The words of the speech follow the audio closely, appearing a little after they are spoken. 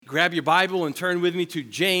grab your Bible and turn with me to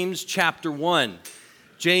James chapter 1.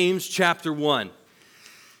 James chapter 1.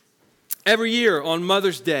 Every year on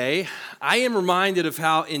Mother's Day, I am reminded of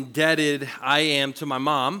how indebted I am to my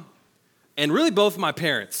mom and really both my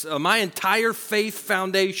parents. My entire faith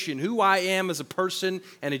foundation, who I am as a person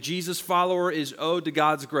and a Jesus follower, is owed to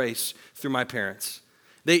God's grace through my parents.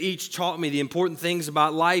 They each taught me the important things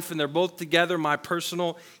about life, and they're both together my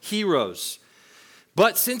personal heroes.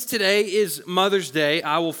 But since today is Mother's Day,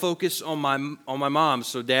 I will focus on my mom.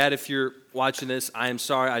 So, Dad, if you're watching this, I am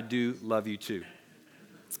sorry. I do love you too.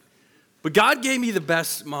 But God gave me the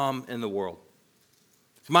best mom in the world.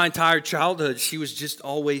 My entire childhood, she was just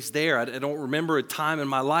always there. I don't remember a time in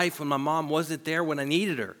my life when my mom wasn't there when I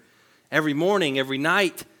needed her. Every morning, every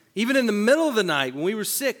night, even in the middle of the night when we were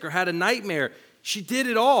sick or had a nightmare, she did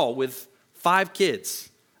it all with 5 kids.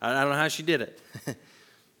 I don't know how she did it.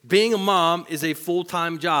 Being a mom is a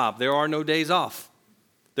full-time job. There are no days off.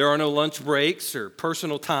 There are no lunch breaks or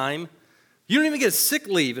personal time. You don't even get sick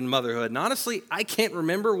leave in motherhood. And honestly, I can't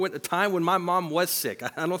remember a time when my mom was sick.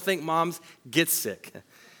 I don't think moms get sick.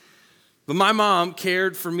 But my mom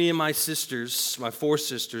cared for me and my sisters, my 4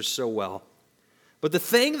 sisters, so well. But the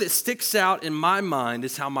thing that sticks out in my mind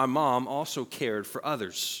is how my mom also cared for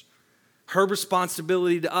others. Her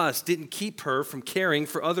responsibility to us didn't keep her from caring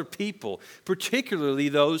for other people, particularly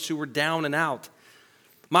those who were down and out.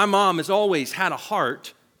 My mom has always had a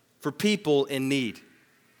heart for people in need.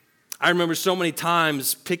 I remember so many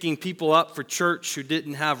times picking people up for church who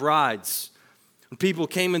didn't have rides. When people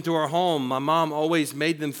came into our home, my mom always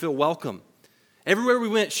made them feel welcome. Everywhere we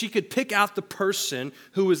went, she could pick out the person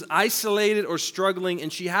who was isolated or struggling,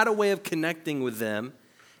 and she had a way of connecting with them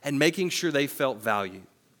and making sure they felt valued.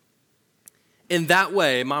 In that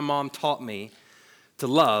way, my mom taught me to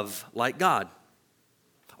love like God.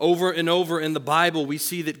 Over and over in the Bible, we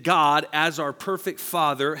see that God, as our perfect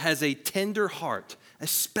Father, has a tender heart,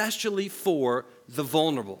 especially for the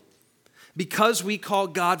vulnerable. Because we call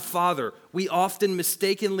God Father, we often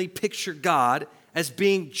mistakenly picture God as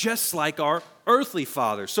being just like our earthly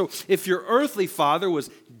father. So if your earthly father was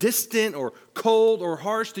distant or cold or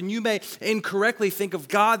harsh, then you may incorrectly think of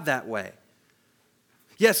God that way.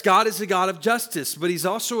 Yes, God is a God of justice, but he's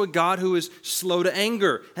also a God who is slow to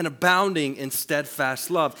anger and abounding in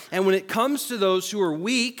steadfast love. And when it comes to those who are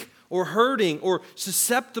weak or hurting or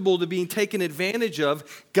susceptible to being taken advantage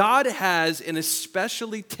of, God has an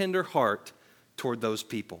especially tender heart toward those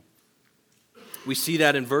people. We see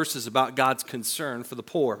that in verses about God's concern for the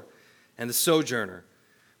poor and the sojourner.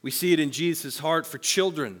 We see it in Jesus' heart for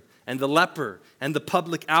children and the leper and the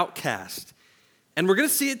public outcast. And we're going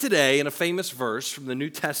to see it today in a famous verse from the New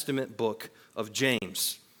Testament book of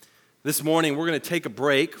James. This morning, we're going to take a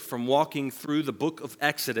break from walking through the book of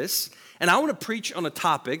Exodus, and I want to preach on a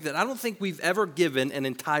topic that I don't think we've ever given an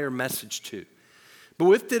entire message to. But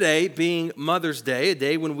with today being Mother's Day, a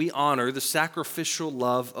day when we honor the sacrificial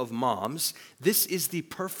love of moms, this is the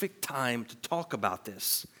perfect time to talk about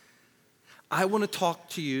this. I want to talk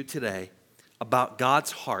to you today about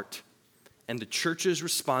God's heart and the church's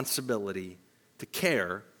responsibility to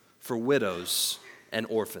care for widows and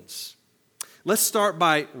orphans. Let's start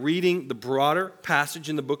by reading the broader passage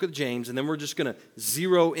in the book of James, and then we're just going to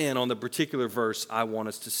zero in on the particular verse I want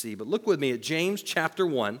us to see. But look with me at James chapter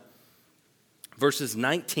 1, verses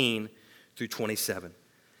 19 through 27.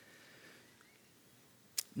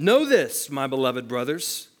 Know this, my beloved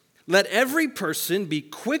brothers, let every person be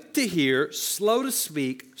quick to hear, slow to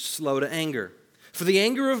speak, slow to anger. For the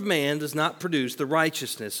anger of man does not produce the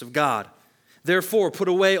righteousness of God. Therefore, put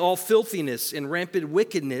away all filthiness and rampant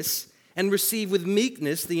wickedness, and receive with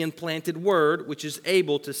meekness the implanted word, which is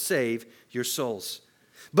able to save your souls.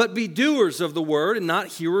 But be doers of the word, and not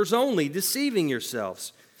hearers only, deceiving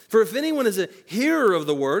yourselves. For if anyone is a hearer of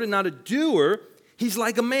the word and not a doer, he's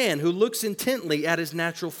like a man who looks intently at his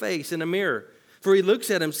natural face in a mirror. For he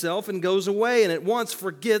looks at himself and goes away, and at once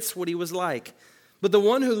forgets what he was like. But the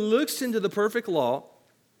one who looks into the perfect law,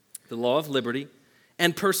 the law of liberty,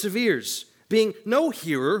 and perseveres, being no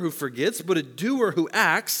hearer who forgets, but a doer who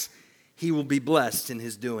acts, he will be blessed in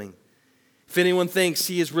his doing. If anyone thinks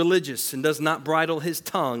he is religious and does not bridle his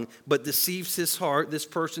tongue, but deceives his heart, this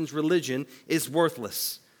person's religion is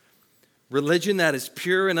worthless. Religion that is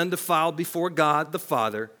pure and undefiled before God the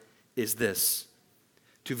Father is this: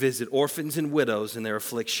 to visit orphans and widows in their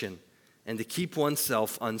affliction, and to keep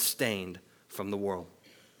oneself unstained from the world.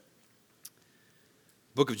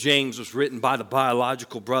 The book of James was written by the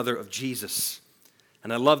biological brother of Jesus.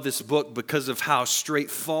 And I love this book because of how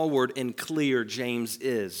straightforward and clear James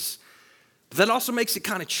is. But that also makes it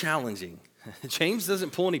kind of challenging. James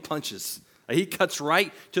doesn't pull any punches. He cuts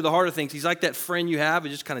right to the heart of things. He's like that friend you have who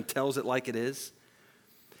just kind of tells it like it is.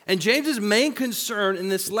 And James's main concern in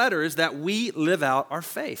this letter is that we live out our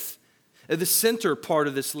faith. The center part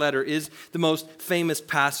of this letter is the most famous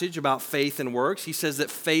passage about faith and works. He says that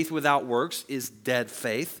faith without works is dead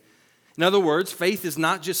faith. In other words, faith is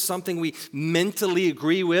not just something we mentally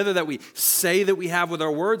agree with or that we say that we have with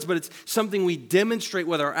our words, but it's something we demonstrate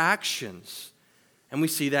with our actions. And we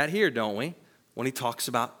see that here, don't we, when he talks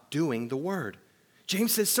about doing the word.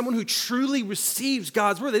 James says someone who truly receives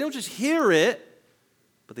God's word, they don't just hear it,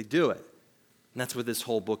 but they do it. And that's what this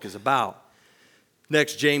whole book is about.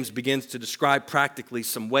 Next, James begins to describe practically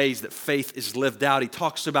some ways that faith is lived out. He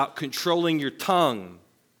talks about controlling your tongue.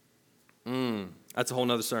 That's a whole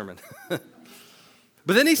nother sermon.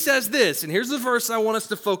 But then he says this, and here's the verse I want us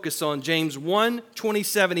to focus on, James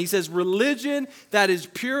 1:27. He says, religion that is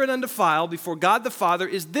pure and undefiled before God the Father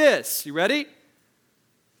is this. You ready?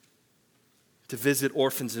 To visit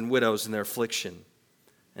orphans and widows in their affliction,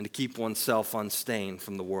 and to keep oneself unstained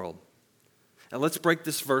from the world. Now let's break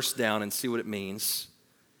this verse down and see what it means,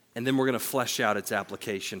 and then we're going to flesh out its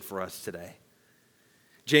application for us today.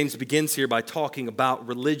 James begins here by talking about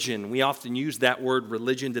religion. We often use that word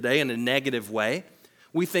religion today in a negative way.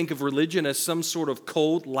 We think of religion as some sort of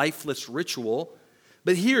cold, lifeless ritual.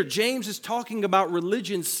 But here, James is talking about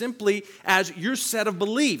religion simply as your set of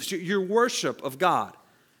beliefs, your worship of God.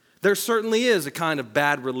 There certainly is a kind of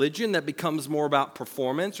bad religion that becomes more about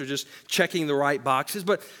performance or just checking the right boxes,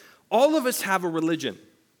 but all of us have a religion.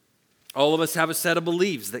 All of us have a set of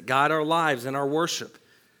beliefs that guide our lives and our worship.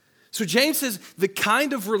 So James says the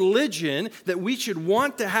kind of religion that we should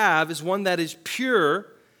want to have is one that is pure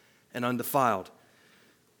and undefiled.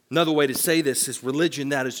 Another way to say this is religion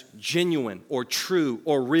that is genuine or true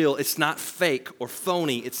or real. It's not fake or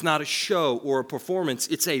phony. It's not a show or a performance.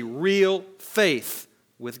 It's a real faith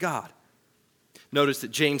with God. Notice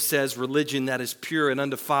that James says religion that is pure and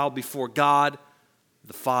undefiled before God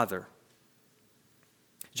the Father.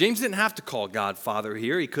 James didn't have to call God Father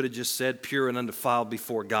here. He could have just said pure and undefiled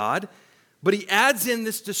before God. But he adds in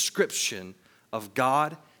this description of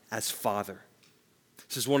God as Father.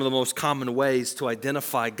 This is one of the most common ways to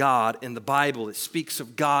identify God in the Bible. It speaks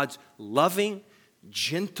of God's loving,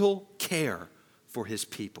 gentle care for his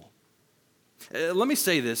people. Let me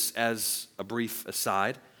say this as a brief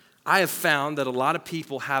aside. I have found that a lot of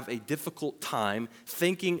people have a difficult time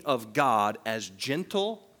thinking of God as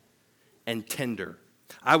gentle and tender.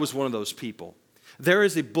 I was one of those people. There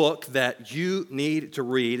is a book that you need to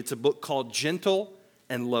read. It's a book called Gentle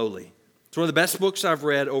and Lowly. It's one of the best books I've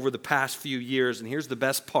read over the past few years, and here's the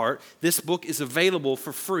best part. This book is available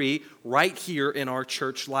for free right here in our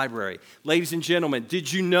church library. Ladies and gentlemen,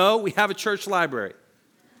 did you know we have a church library?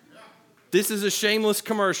 This is a shameless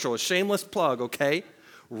commercial, a shameless plug, okay?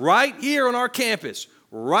 Right here on our campus,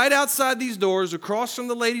 right outside these doors, across from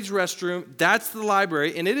the ladies' restroom, that's the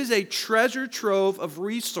library, and it is a treasure trove of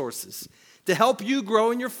resources to help you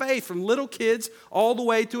grow in your faith, from little kids all the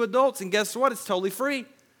way to adults. And guess what? It's totally free.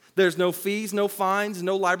 There's no fees, no fines,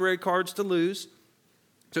 no library cards to lose.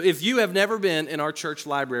 So if you have never been in our church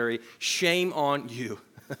library, shame on you.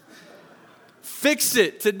 Fix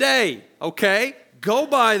it today, okay? Go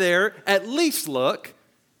by there, at least look,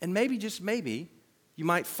 and maybe, just maybe, you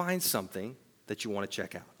might find something that you want to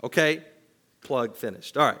check out. Okay? Plug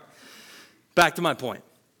finished. All right. Back to my point.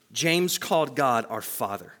 James called God our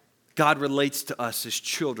Father. God relates to us as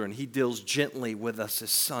children. He deals gently with us as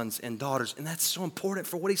sons and daughters. And that's so important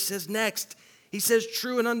for what he says next. He says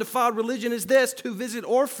true and undefiled religion is this: to visit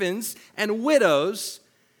orphans and widows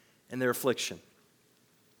in their affliction.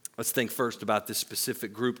 Let's think first about this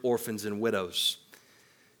specific group, orphans and widows.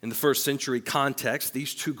 In the first century context,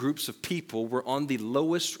 these two groups of people were on the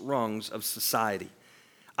lowest rungs of society.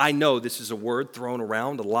 I know this is a word thrown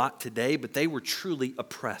around a lot today, but they were truly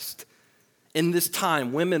oppressed. In this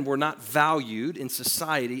time, women were not valued in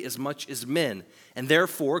society as much as men, and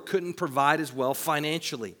therefore couldn't provide as well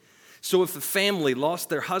financially. So if a family lost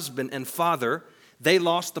their husband and father, they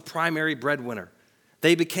lost the primary breadwinner.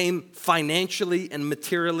 They became financially and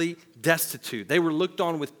materially destitute. They were looked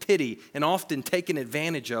on with pity and often taken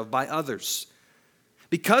advantage of by others.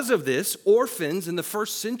 Because of this, orphans in the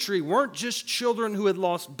first century weren't just children who had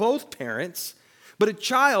lost both parents, but a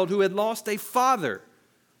child who had lost a father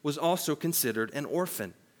was also considered an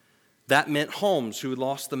orphan. That meant homes who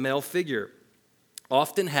lost the male figure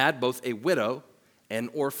often had both a widow and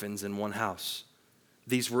orphans in one house.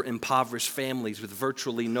 These were impoverished families with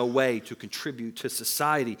virtually no way to contribute to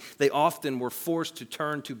society. They often were forced to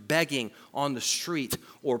turn to begging on the street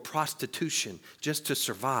or prostitution just to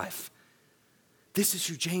survive. This is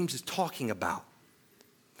who James is talking about.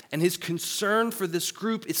 And his concern for this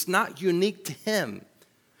group, it's not unique to him.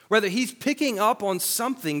 Rather, he's picking up on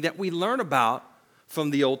something that we learn about from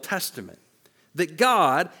the Old Testament, that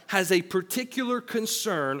God has a particular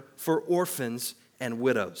concern for orphans and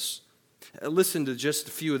widows. Listen to just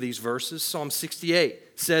a few of these verses. Psalm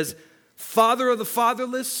 68 says, "Father of the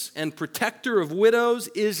fatherless and protector of widows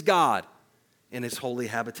is God in his holy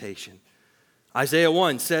habitation." Isaiah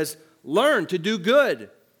 1 says, "Learn to do good,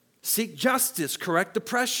 seek justice, correct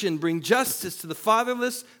oppression, bring justice to the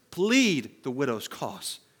fatherless, plead the widow's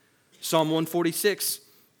cause." Psalm 146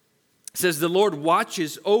 says, "The Lord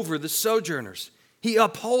watches over the sojourners. He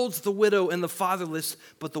upholds the widow and the fatherless,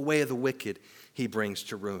 but the way of the wicked he brings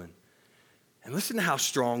to ruin." And listen to how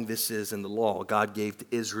strong this is in the law God gave to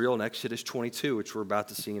Israel in Exodus 22, which we're about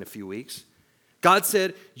to see in a few weeks. God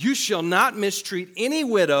said, "You shall not mistreat any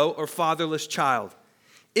widow or fatherless child.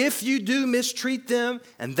 If you do mistreat them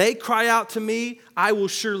and they cry out to me, I will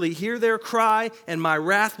surely hear their cry, and my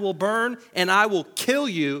wrath will burn, and I will kill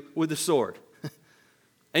you with the sword.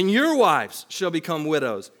 And your wives shall become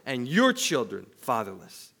widows, and your children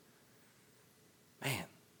fatherless." Man,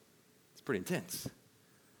 it's pretty intense.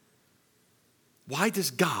 Why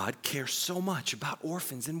does God care so much about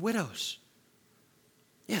orphans and widows?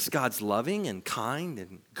 Yes, God's loving and kind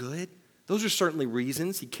and good. Those are certainly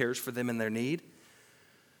reasons he cares for them in their need.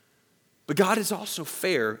 But God is also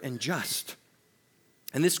fair and just.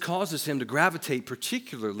 And this causes him to gravitate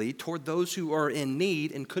particularly toward those who are in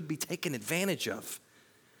need and could be taken advantage of.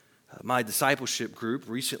 My discipleship group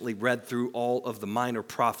recently read through all of the minor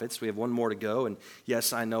prophets. We have one more to go. And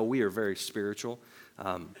yes, I know we are very spiritual.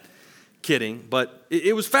 Kidding, but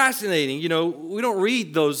it was fascinating. You know, we don't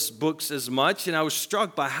read those books as much, and I was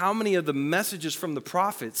struck by how many of the messages from the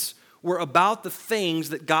prophets were about the things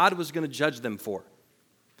that God was going to judge them for.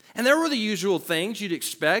 And there were the usual things you'd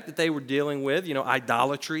expect that they were dealing with,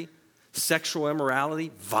 idolatry, sexual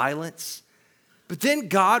immorality, violence. But then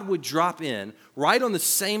God would drop in, right on the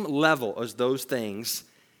same level as those things,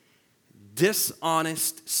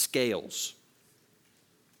 dishonest scales.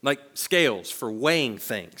 Like scales for weighing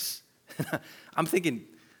things. I'm thinking,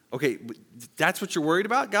 okay, that's what you're worried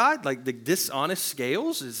about, God? Like the dishonest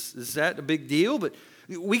scales? Is that a big deal? But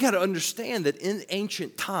we got to understand that in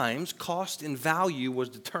ancient times, cost and value was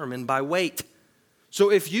determined by weight.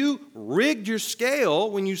 So if you rigged your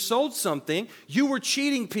scale when you sold something, you were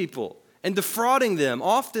cheating people and defrauding them,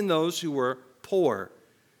 often those who were poor.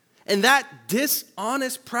 And that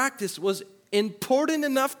dishonest practice was important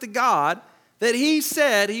enough to God that he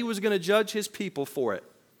said he was going to judge his people for it.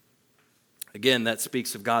 Again, that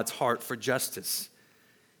speaks of God's heart for justice.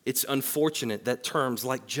 It's unfortunate that terms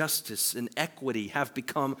like justice and equity have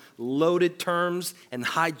become loaded terms and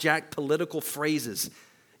hijacked political phrases.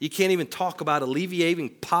 You can't even talk about alleviating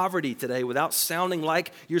poverty today without sounding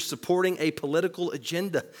like you're supporting a political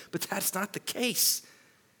agenda. But that's not the case.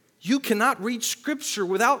 You cannot read Scripture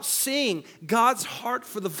without seeing God's heart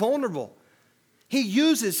for the vulnerable. He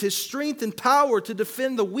uses his strength and power to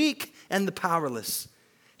defend the weak and the powerless.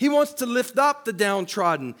 He wants to lift up the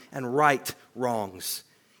downtrodden and right wrongs.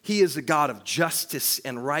 He is a God of justice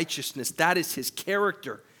and righteousness. That is his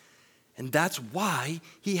character. And that's why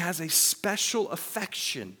he has a special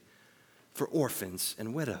affection for orphans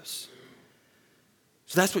and widows.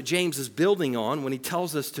 So that's what James is building on when he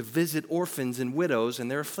tells us to visit orphans and widows in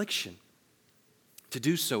their affliction. To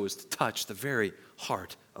do so is to touch the very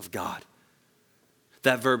heart of God.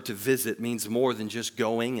 That verb to visit means more than just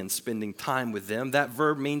going and spending time with them. That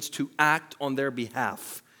verb means to act on their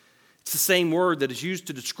behalf. It's the same word that is used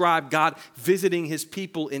to describe God visiting his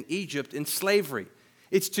people in Egypt in slavery.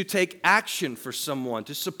 It's to take action for someone,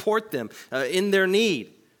 to support them in their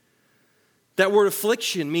need. That word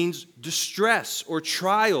affliction means distress or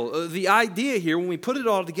trial. The idea here, when we put it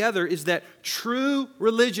all together, is that true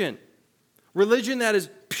religion that is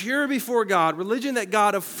pure before God, religion that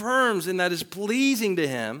God affirms and that is pleasing to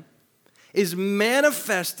him, is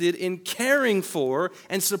manifested in caring for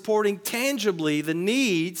and supporting tangibly the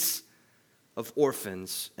needs of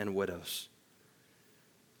orphans and widows.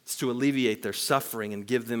 It's to alleviate their suffering and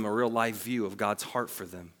give them a real life view of God's heart for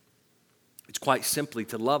them. It's quite simply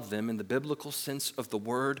to love them in the biblical sense of the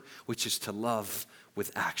word, which is to love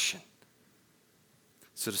with action.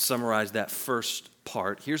 So to summarize that first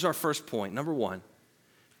part, here's our first point. Number one,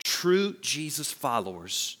 true Jesus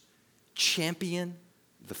followers champion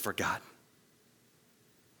the forgotten.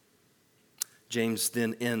 James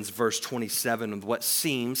then ends verse 27 with what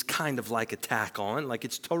seems kind of like a tack on, like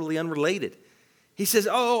it's totally unrelated. He says,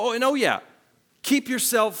 oh, yeah, keep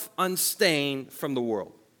yourself unstained from the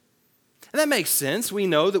world. And that makes sense. We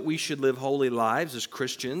know that we should live holy lives as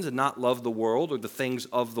Christians and not love the world or the things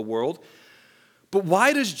of the world. But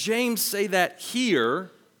why does James say that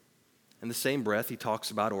here? In the same breath, he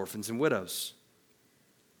talks about orphans and widows.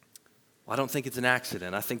 Well, I don't think it's an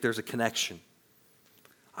accident. I think there's a connection.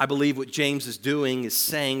 I believe what James is doing is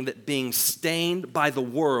saying that being stained by the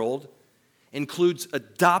world includes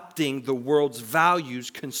adopting the world's values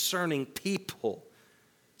concerning people.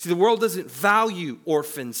 See, the world doesn't value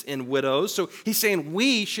orphans and widows, so he's saying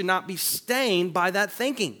we should not be stained by that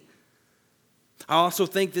thinking. I also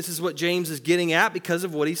think this is what James is getting at because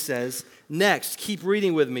of what he says next. Keep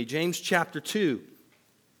reading with me. James chapter 2,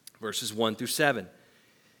 verses 1 through 7. It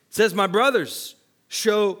says, "My brothers,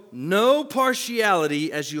 show no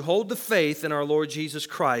partiality as you hold the faith in our Lord Jesus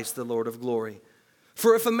Christ, the Lord of glory.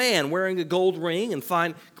 For if a man wearing a gold ring and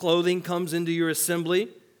fine clothing comes into your assembly,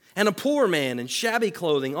 and a poor man in shabby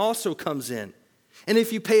clothing also comes in, and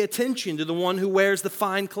if you pay attention to the one who wears the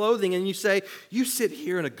fine clothing and you say, 'You sit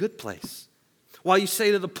here in a good place,' while you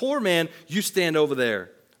say to the poor man, 'You stand over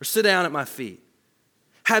there,' or 'Sit down at my feet,'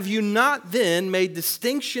 have you not then made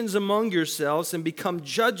distinctions among yourselves and become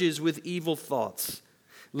judges with evil thoughts?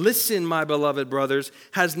 Listen, my beloved brothers,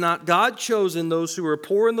 has not God chosen those who are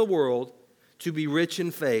poor in the world to be rich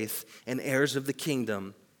in faith and heirs of the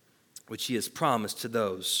kingdom, which he has promised to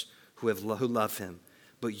those who love him?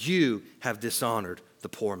 But you have dishonored the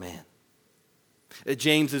poor man."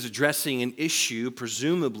 James is addressing an issue,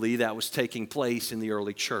 presumably, that was taking place in the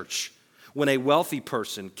early church. When a wealthy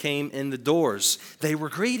person came in the doors, they were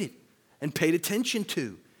greeted and paid attention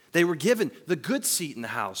to. They were given the good seat in the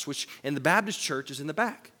house, which in the Baptist church is in the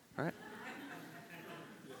back, right?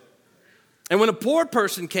 And when a poor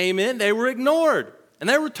person came in, they were ignored, and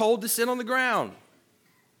they were told to sit on the ground.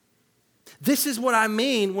 This is what I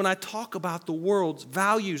mean when I talk about the world's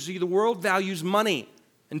values. See, the world values money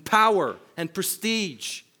and power and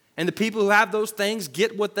prestige, and the people who have those things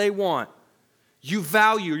get what they want.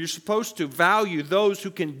 You're supposed to value those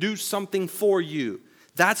who can do something for you.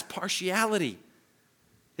 That's partiality.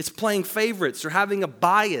 It's playing favorites or having a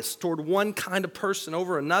bias toward one kind of person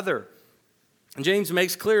over another. And James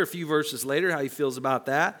makes clear a few verses later how he feels about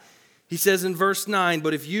that. He says in verse 9,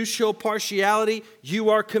 "But if you show partiality, you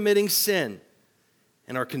are committing sin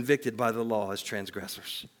and are convicted by the law as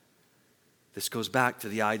transgressors." This goes back to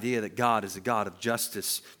the idea that God is a God of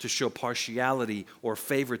justice. To show partiality or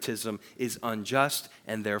favoritism is unjust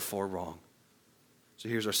and therefore wrong. So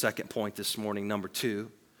here's our second point this morning. Number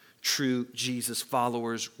 2, true Jesus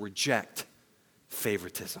followers reject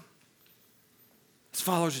favoritism. As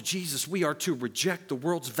followers of Jesus, we are to reject the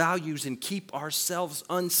world's values and keep ourselves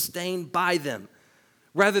unstained by them,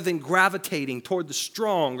 rather than gravitating toward the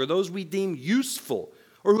strong or those we deem useful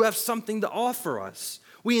or who have something to offer us.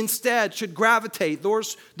 We instead should gravitate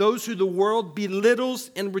those who the world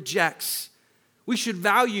belittles and rejects. We should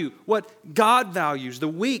value what God values, the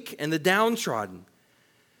weak and the downtrodden.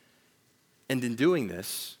 And in doing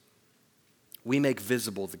this, we make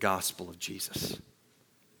visible the gospel of Jesus.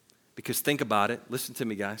 Because think about it, listen to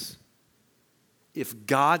me, guys. If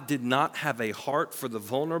God did not have a heart for the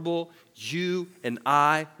vulnerable, you and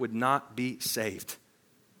I would not be saved.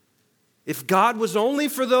 If God was only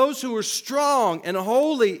for those who are strong and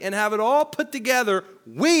holy and have it all put together,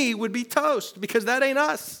 we would be toast, because that ain't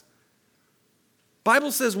us.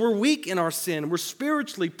 Bible says we're weak in our sin. We're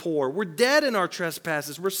spiritually poor. We're dead in our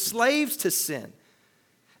trespasses. We're slaves to sin.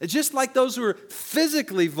 It's just like those who are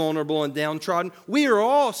physically vulnerable and downtrodden, we are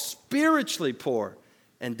all spiritually poor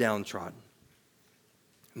and downtrodden.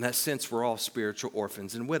 In that sense, we're all spiritual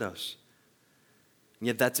orphans and widows. And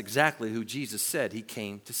yet that's exactly who Jesus said he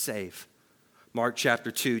came to save. Mark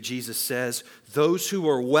chapter 2, Jesus says, "Those who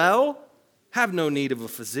are well have no need of a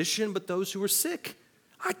physician, but those who are sick.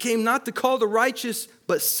 I came not to call the righteous,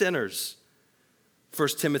 but sinners."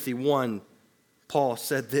 1 Timothy 1, Paul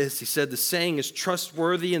said this. He said, "The saying is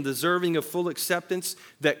trustworthy and deserving of full acceptance,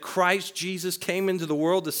 that Christ Jesus came into the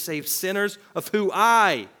world to save sinners, of who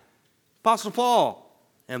I, Apostle Paul,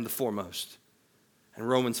 am the foremost." In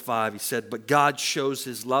Romans 5, he said, "But God shows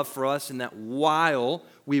his love for us in that while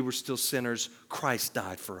we were still sinners, Christ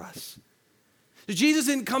died for us." So Jesus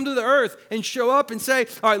didn't come to the earth and show up and say,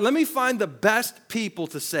 "All right, let me find the best people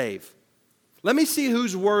to save. Let me see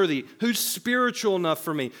who's worthy, who's spiritual enough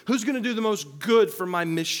for me, who's going to do the most good for my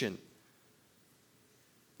mission."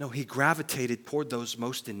 No, he gravitated toward those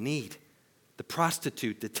most in need. The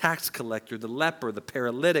prostitute, the tax collector, the leper, the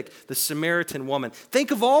paralytic, the Samaritan woman.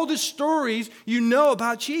 Think of all the stories you know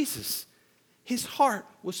about Jesus. His heart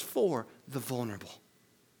was for the vulnerable.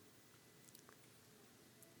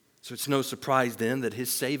 So it's no surprise then that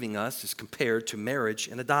his saving us is compared to marriage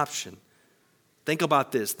and adoption. Think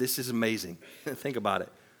about this. This is amazing. Think about it.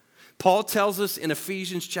 Paul tells us in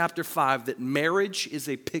Ephesians chapter 5 that marriage is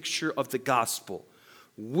a picture of the gospel.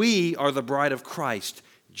 We are the bride of Christ.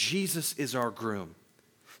 Jesus is our groom.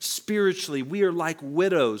 Spiritually, we are like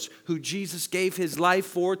widows who Jesus gave his life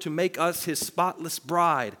for to make us his spotless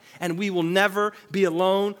bride. And we will never be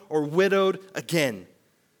alone or widowed again.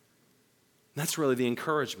 That's really the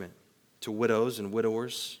encouragement to widows and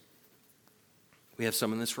widowers. We have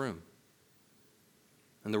some in this room.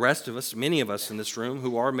 And the rest of us, many of us in this room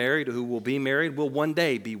who are married or who will be married, will one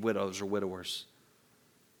day be widows or widowers.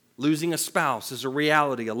 Losing a spouse is a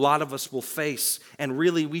reality a lot of us will face, and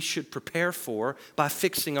really we should prepare for by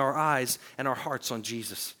fixing our eyes and our hearts on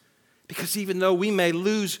Jesus. Because even though we may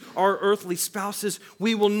lose our earthly spouses,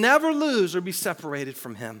 we will never lose or be separated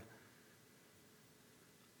from him.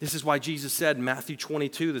 This is why Jesus said in Matthew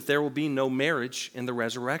 22 that there will be no marriage in the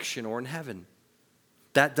resurrection or in heaven.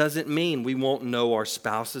 That doesn't mean we won't know our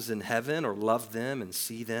spouses in heaven or love them and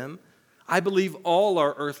see them. I believe all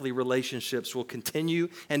our earthly relationships will continue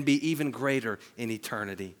and be even greater in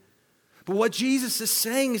eternity. But what Jesus is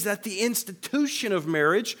saying is that the institution of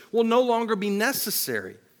marriage will no longer be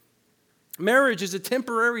necessary. Marriage is a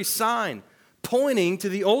temporary sign pointing to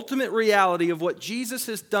the ultimate reality of what Jesus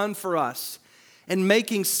has done for us and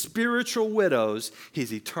making spiritual widows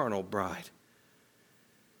his eternal bride.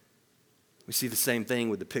 We see the same thing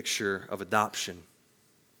with the picture of adoption.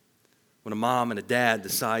 When a mom and a dad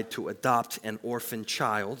decide to adopt an orphan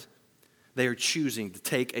child, they are choosing to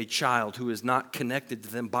take a child who is not connected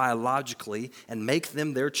to them biologically and make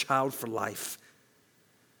them their child for life.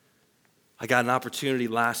 I got an opportunity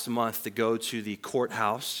last month to go to the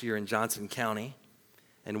courthouse here in Johnson County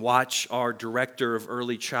and watch our director of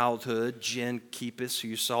early childhood, Jen Keepis, who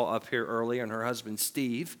you saw up here earlier, and her husband,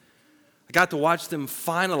 Steve. I got to watch them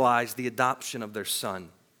finalize the adoption of their son.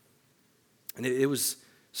 And it was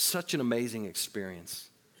such an amazing experience.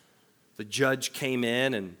 The judge came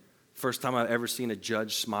in, and first time I've ever seen a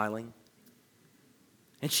judge smiling.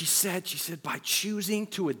 And she said, by choosing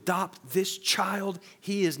to adopt this child,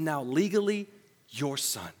 he is now legally your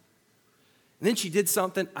son. And then she did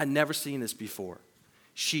something I'd never seen this before.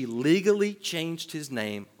 She legally changed his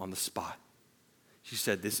name on the spot. She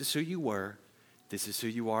said, this is who you were, this is who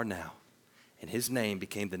you are now. And his name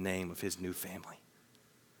became the name of his new family.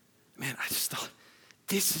 Man, I just thought,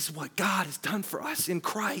 this is what God has done for us in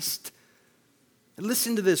Christ. And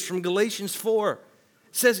listen to this from Galatians 4.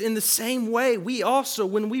 It says, in the same way, we also,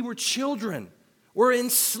 when we were children, were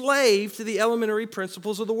enslaved to the elementary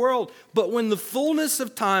principles of the world. But when the fullness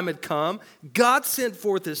of time had come, God sent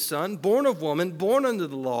forth his Son, born of woman, born under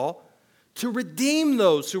the law, to redeem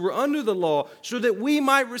those who were under the law, so that we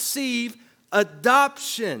might receive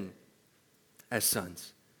adoption as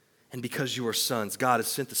sons. And because you are sons, God has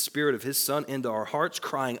sent the Spirit of his Son into our hearts,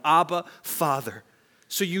 crying, Abba, Father.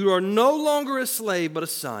 So you are no longer a slave, but a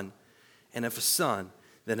son. And if a son,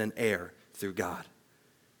 then an heir through God.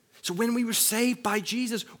 So when we were saved by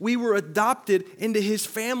Jesus, we were adopted into his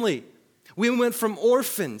family. We went from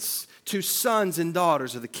orphans to sons and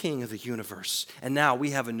daughters of the King of the universe. And now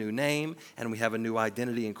we have a new name, and we have a new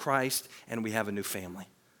identity in Christ, and we have a new family.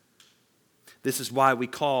 This is why we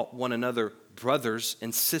call one another brothers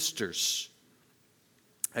and sisters.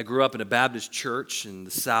 I grew up in a Baptist church in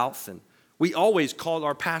the South, and we always called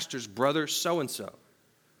our pastors brother so-and-so.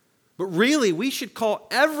 But really, we should call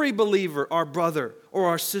every believer our brother or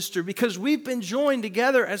our sister because we've been joined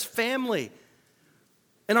together as family.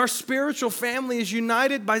 And our spiritual family is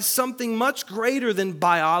united by something much greater than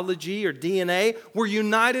biology or DNA. We're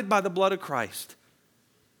united by the blood of Christ.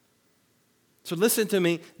 So listen to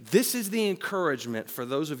me. This is the encouragement for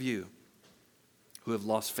those of you who have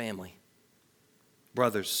lost family.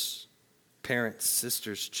 Brothers, parents,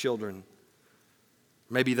 sisters, children.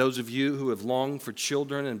 Maybe those of you who have longed for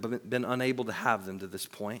children and been unable to have them to this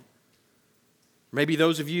point. Maybe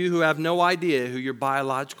those of you who have no idea who your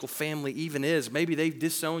biological family even is. Maybe they've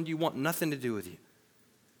disowned you, want nothing to do with you.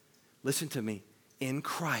 Listen to me. In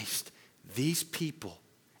Christ, these people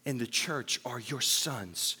in the church are your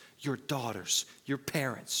sons, your daughters, your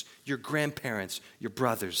parents, your grandparents, your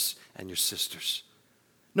brothers, and your sisters.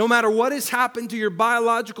 No matter what has happened to your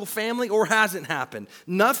biological family or hasn't happened,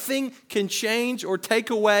 nothing can change or take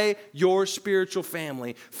away your spiritual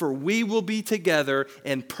family, for we will be together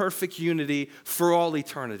in perfect unity for all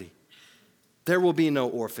eternity. There will be no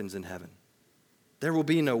orphans in heaven. There will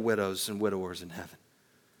be no widows and widowers in heaven.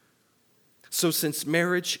 So since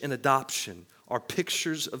marriage and adoption are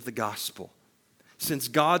pictures of the gospel, since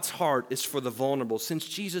God's heart is for the vulnerable, since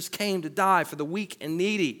Jesus came to die for the weak and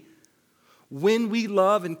needy, When we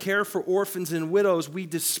love and care for orphans and widows, we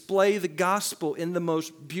display the gospel in the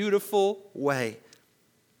most beautiful way.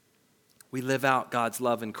 We live out God's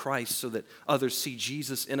love in Christ so that others see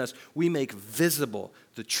Jesus in us. We make visible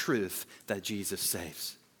the truth that Jesus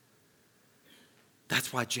saves.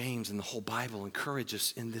 That's why James and the whole Bible encourage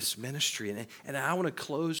us in this ministry. And I want to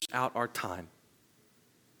close out our time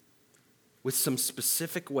with some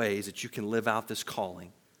specific ways that you can live out this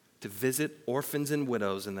calling to visit orphans and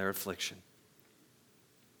widows in their affliction.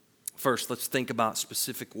 First, let's think about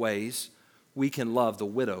specific ways we can love the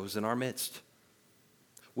widows in our midst.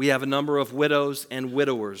 We have a number of widows and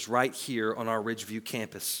widowers right here on our Ridgeview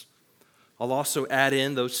campus. I'll also add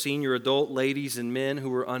in those senior adult ladies and men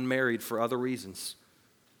who are unmarried for other reasons.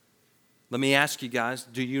 Let me ask you guys,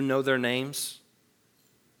 do you know their names?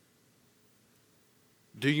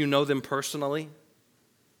 Do you know them personally?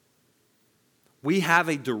 We have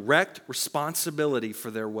a direct responsibility for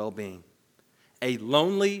their well-being. A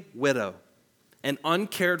lonely widow, an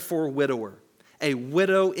uncared for widower, a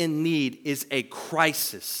widow in need is a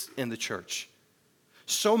crisis in the church.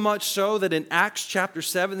 So much so that in Acts chapter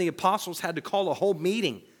 7, the apostles had to call a whole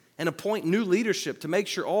meeting and appoint new leadership to make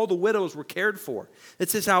sure all the widows were cared for.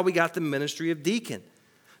 This is how we got the ministry of deacon.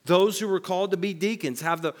 Those who were called to be deacons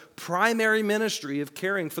have the primary ministry of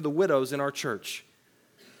caring for the widows in our church.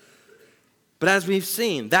 But as we've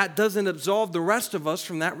seen, that doesn't absolve the rest of us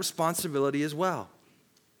from that responsibility as well.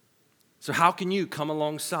 So how can you come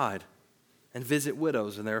alongside and visit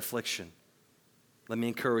widows in their affliction? Let me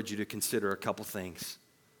encourage you to consider a couple things.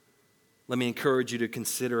 Let me encourage you to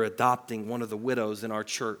consider adopting one of the widows in our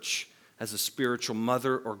church as a spiritual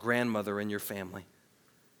mother or grandmother in your family.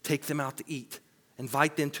 Take them out to eat.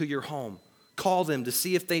 Invite them to your home. Call them to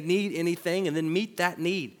see if they need anything and then meet that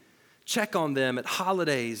need. Check on them at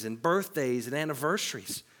holidays and birthdays and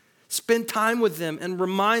anniversaries. Spend time with them and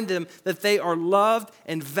remind them that they are loved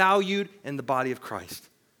and valued in the body of Christ.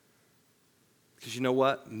 Because you know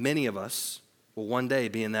what? Many of us will one day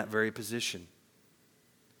be in that very position.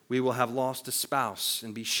 We will have lost a spouse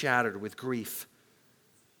and be shattered with grief.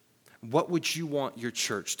 What would you want your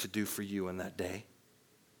church to do for you in that day?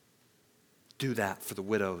 Do that for the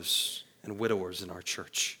widows and widowers in our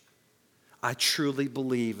church. I truly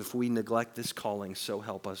believe if we neglect this calling, so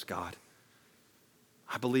help us God.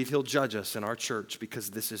 I believe He'll judge us in our church because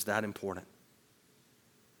this is that important.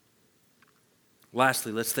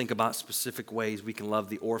 Lastly, let's think about specific ways we can love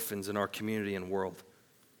the orphans in our community and world.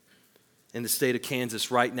 In the state of Kansas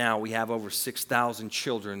right now, we have over 6,000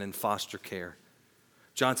 children in foster care.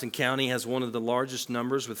 Johnson County has one of the largest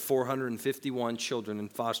numbers with 451 children in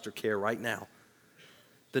foster care right now.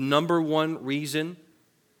 The number one reason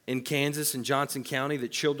in Kansas and Johnson County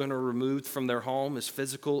that children are removed from their home is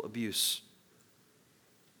physical abuse.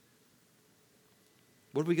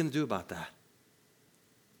 What are we going to do about that?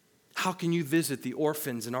 How can you visit the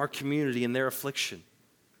orphans in our community in their affliction?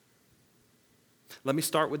 Let me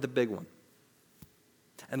start with the big one.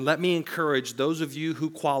 And let me encourage those of you who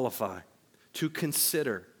qualify to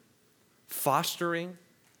consider fostering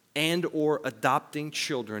and or adopting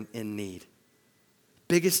children in need.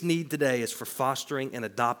 Biggest need today is for fostering and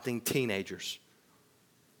adopting teenagers.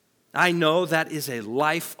 I know that is a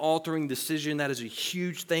life-altering decision. That is a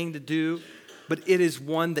huge thing to do, but it is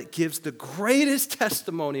one that gives the greatest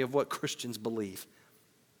testimony of what Christians believe.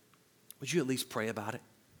 Would you at least pray about it?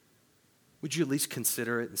 Would you at least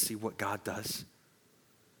consider it and see what God does?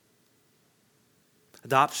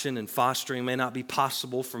 Adoption and fostering may not be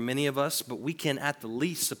possible for many of us, but we can at the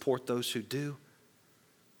least support those who do.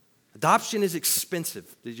 Adoption is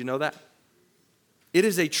expensive. Did you know that? It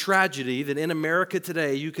is a tragedy that in America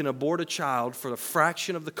today you can abort a child for a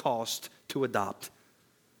fraction of the cost to adopt.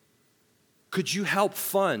 Could you help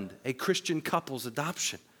fund a Christian couple's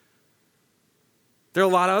adoption? There are a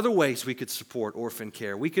lot of other ways we could support orphan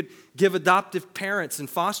care. We could give adoptive parents and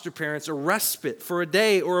foster parents a respite for a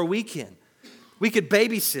day or a weekend. We could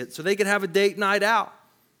babysit so they could have a date night out.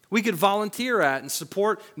 We could volunteer at and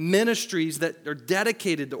support ministries that are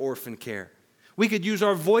dedicated to orphan care. We could use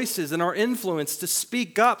our voices and our influence to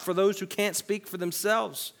speak up for those who can't speak for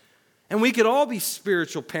themselves. And we could all be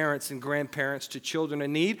spiritual parents and grandparents to children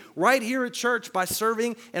in need right here at church by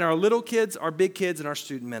serving in our little kids, our big kids, and our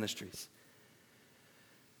student ministries.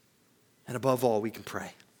 And above all, we can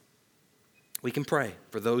pray. We can pray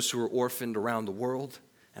for those who are orphaned around the world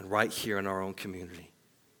and right here in our own community.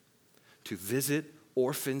 To visit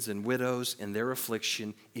orphans and widows in their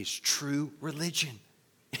affliction is true religion.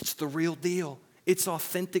 It's the real deal. It's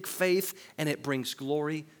authentic faith, and it brings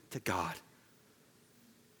glory to God.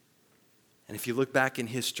 And if you look back in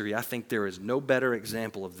history, I think there is no better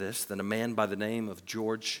example of this than a man by the name of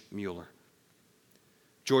George Mueller.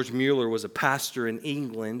 George Mueller was a pastor in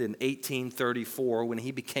England in 1834 when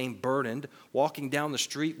he became burdened, walking down the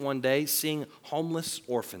street one day, seeing homeless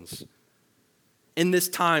orphans. In this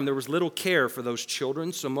time, there was little care for those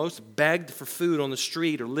children, so most begged for food on the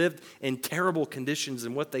street or lived in terrible conditions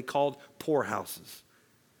in what they called poorhouses.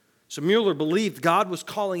 So Mueller believed God was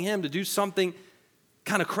calling him to do something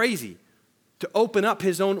kind of crazy, to open up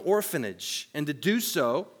his own orphanage, and to do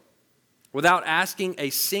so without asking a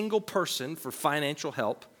single person for financial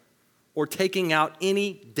help or taking out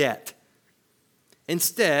any debt.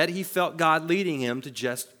 Instead, he felt God leading him to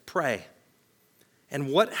just pray. And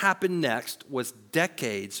what happened next was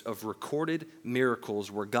decades of recorded miracles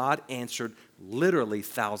where God answered literally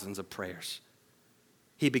thousands of prayers.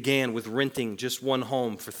 He began with renting just one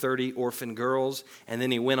home for 30 orphan girls, and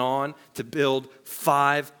then he went on to build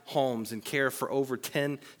 5 homes and care for over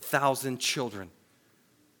 10,000 children.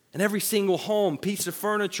 And every single home, piece of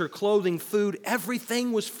furniture, clothing, food,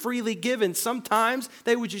 everything was freely given. Sometimes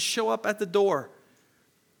they would just show up at the door.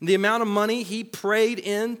 The amount of money he prayed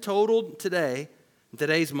in totaled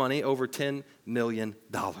today's money, over $10 million.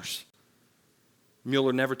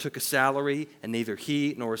 Mueller never took a salary, and neither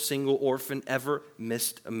he nor a single orphan ever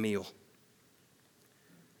missed a meal.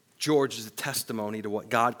 George is a testimony to what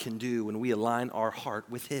God can do when we align our heart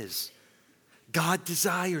with his. God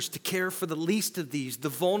desires to care for the least of these, the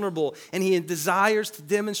vulnerable, and he desires to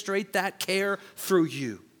demonstrate that care through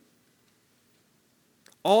you.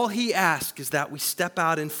 All he asks is that we step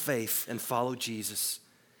out in faith and follow Jesus,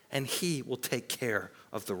 and he will take care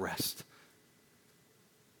of the rest.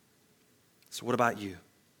 So what about you?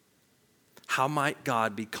 How might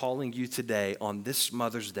God be calling you today on this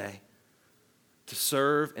Mother's Day to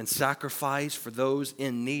serve and sacrifice for those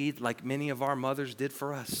in need like many of our mothers did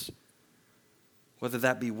for us? Whether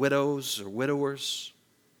that be widows or widowers,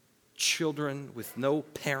 children with no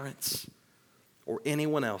parents, or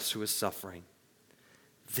anyone else who is suffering.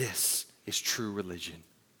 This is true religion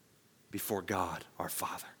before God our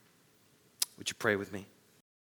Father. Would you pray with me?